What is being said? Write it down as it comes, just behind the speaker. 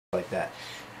like that.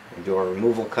 And do a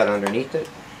removal cut underneath it.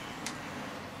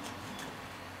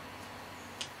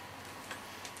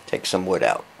 Take some wood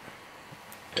out.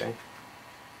 Okay.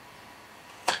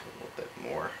 A little bit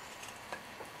more.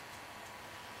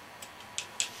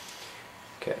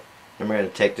 Okay. Then we're going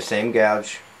to take the same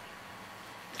gouge,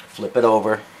 flip it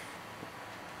over.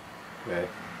 Okay.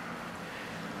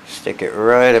 Stick it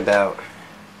right about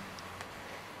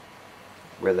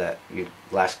where that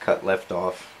last cut left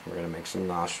off. We're going to make some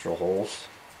nostril holes.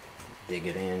 Dig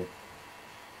it in.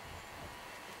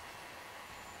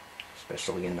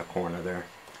 Especially in the corner there.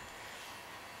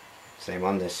 Same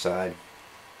on this side.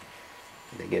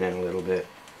 Dig it in a little bit.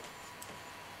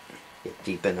 Get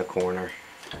deep in the corner.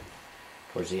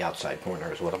 Towards the outside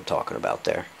corner is what I'm talking about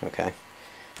there. Okay.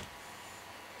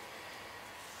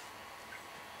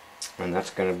 And that's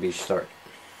going to be start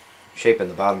shaping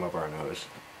the bottom of our nose.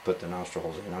 Put the nostril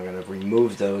holes in. I'm going to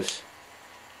remove those,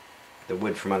 the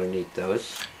wood from underneath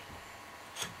those.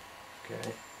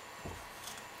 Okay.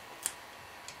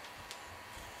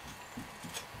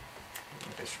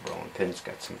 This rolling pin's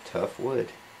got some tough wood.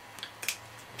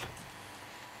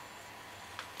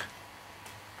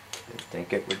 Didn't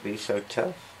think it would be so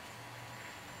tough.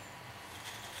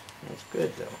 That's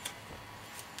good though.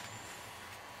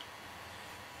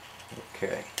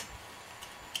 Okay.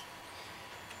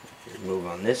 Remove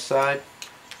on this side.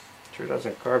 Sure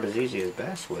doesn't carve as easy as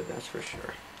basswood, that's for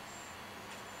sure.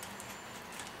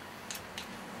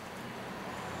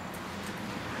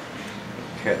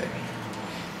 Okay.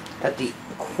 At the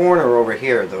corner over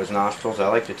here, those nostrils, I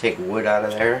like to take wood out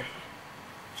of there.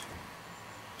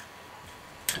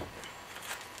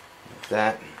 Like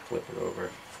that. Flip it over.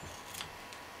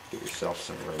 Give yourself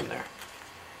some room there.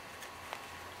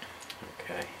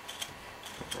 Okay.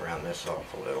 Round this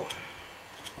off a little.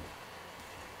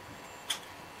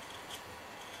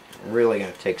 I'm really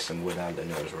going to take some wood out of the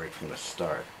nose right from the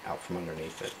start, out from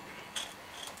underneath it.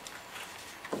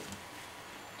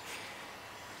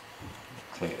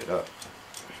 Clean it up.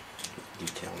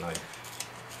 Detail knife.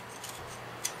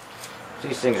 If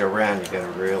these things are round, you got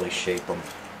to really shape them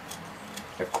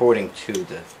according to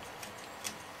the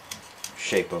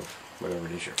shape of whatever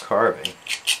it is you're carving.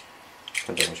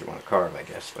 Sometimes you want to carve, I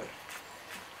guess, but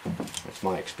that's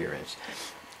my experience.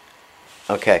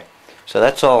 Okay, so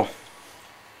that's all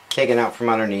taken out from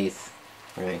underneath.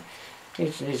 Right?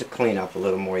 Needs to clean up a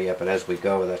little more yet, but as we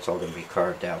go, that's all going to be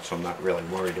carved out, so I'm not really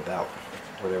worried about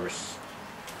whatever's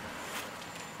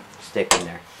sticking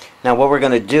there. Now what we're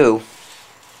going to do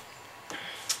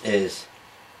is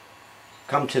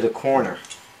come to the corner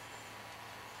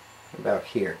about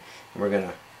here, and we're going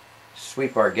to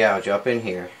sweep our gouge up in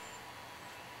here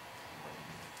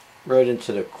right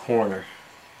into the corner.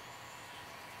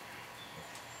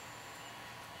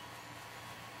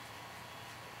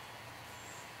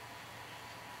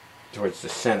 Towards the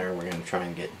center. We're going to try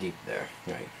and get deep there,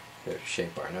 right, to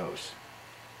shape our nose.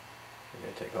 We're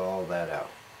going to take all that out.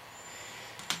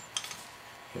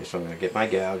 Okay, so I'm going to get my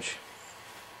gouge,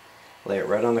 lay it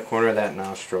right on the corner of that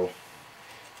nostril,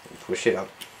 and push it up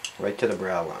right to the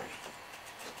brow line.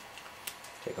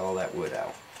 Take all that wood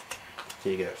out. So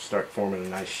you got to start forming a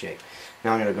nice shape.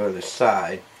 Now I'm going to go to the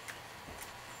side,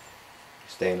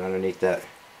 staying underneath that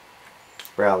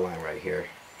brow line right here,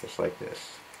 just like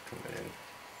this. Coming in,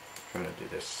 trying to do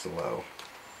this slow.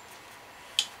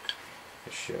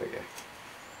 Just show you.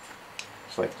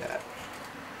 Just like that.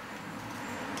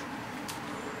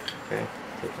 Okay,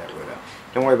 take that wood out.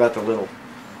 Don't worry about the little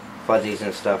fuzzies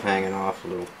and stuff hanging off,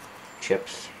 little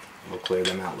chips. We'll clear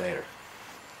them out later.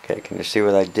 Okay, can you see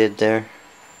what I did there?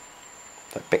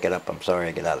 If I pick it up, I'm sorry,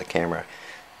 I get out of the camera.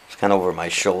 It's kind of over my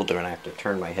shoulder and I have to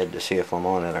turn my head to see if I'm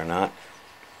on it or not.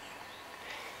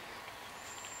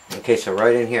 Okay, so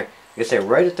right in here, like I say,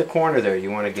 right at the corner there, you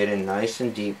want to get in nice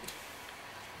and deep.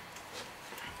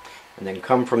 And then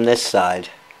come from this side,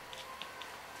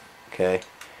 okay,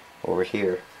 over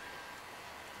here.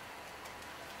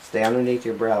 Stay underneath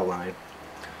your brow line.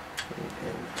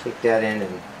 And take that in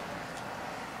and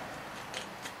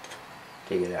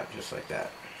take it out just like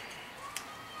that.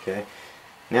 Okay,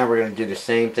 now we're going to do the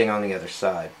same thing on the other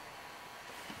side.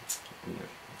 I'm going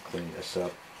to clean this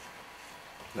up.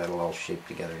 That'll all shape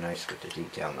together nice with the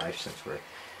detail knife, since we're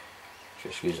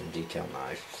just using detail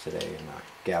knives today and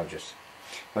gouges.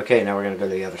 Okay, now we're going to go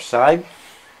to the other side.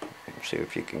 Let's see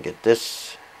if you can get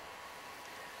this.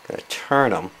 Going to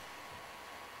turn them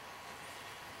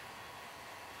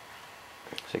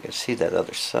so you can see that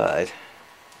other side.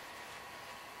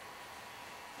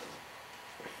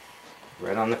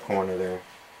 Right on the corner there.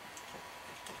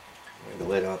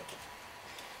 Wiggle it up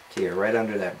till you're right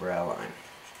under that brow line.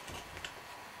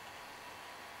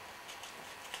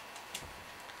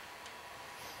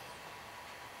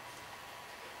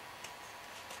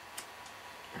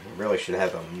 I really should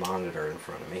have a monitor in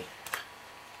front of me.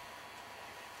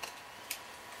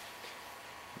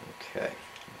 Okay,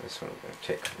 this one I'm going to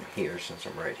take from here since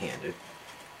I'm right-handed.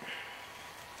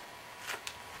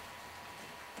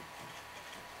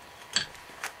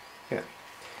 Yeah.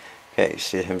 Okay, you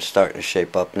see him starting to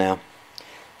shape up now.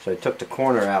 So I took the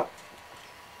corner out,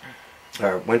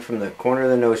 or went from the corner of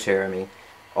the nose hair,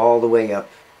 all the way up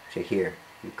to here.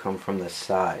 You come from the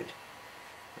side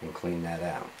and clean that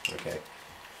out, okay?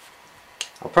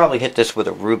 I'll probably hit this with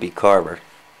a ruby carver,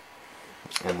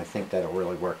 and I think that'll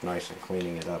really work nice in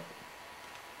cleaning it up.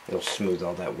 It'll smooth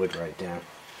all that wood right down.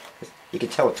 You can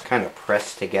tell it's kind of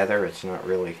pressed together. It's not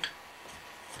really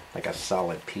like a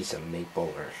solid piece of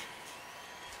maple, or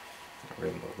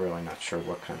I'm really not sure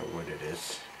what kind of wood it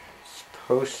is. It's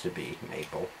supposed to be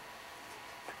maple.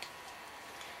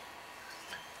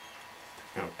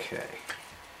 Okay.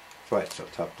 That's why it's so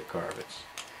tough to carve.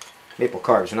 Maple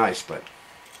carve's nice, but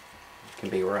it can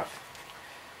be rough.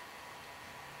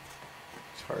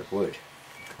 It's hard wood.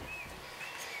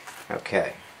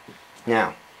 Okay.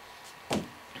 Now,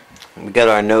 we got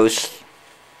our nose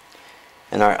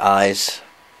and our eyes,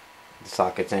 the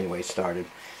sockets anyway, started.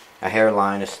 A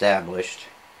hairline established.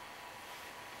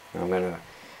 I'm going to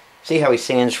see how he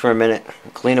sands for a minute,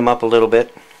 clean him up a little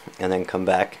bit, and then come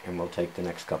back and we'll take the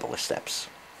next couple of steps.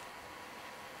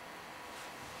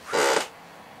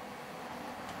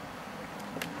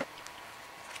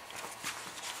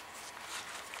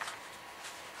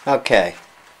 Okay,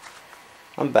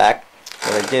 I'm back.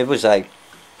 What I did was I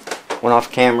went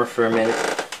off camera for a minute,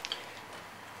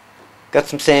 got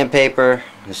some sandpaper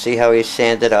to see how he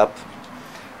sanded up.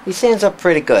 He sands up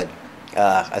pretty good.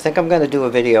 I think I'm going to do a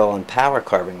video on power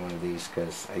carving one of these,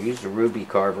 because I used a ruby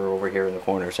carver over here in the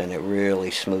corners and it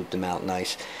really smoothed them out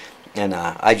nice. And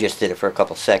I just did it for a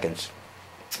couple seconds.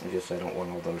 I don't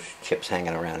want all those chips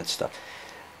hanging around and stuff,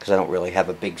 because I don't really have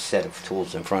a big set of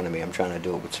tools in front of me. I'm trying to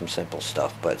do it with some simple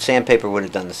stuff. But sandpaper would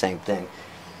have done the same thing.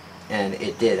 And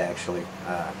it did, actually.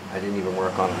 I didn't even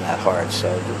work on them that hard.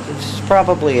 So this is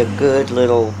probably a good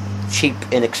little cheap,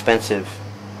 inexpensive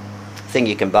thing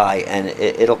you can buy, and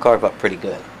it'll carve up pretty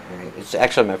good. It's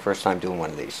actually my first time doing one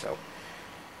of these, so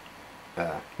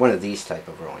one of these type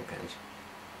of rolling pins.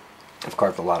 I've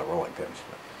carved a lot of rolling pins,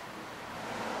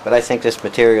 but I think this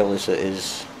material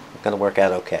is going to work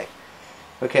out okay.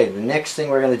 Okay, the next thing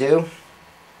we're going to do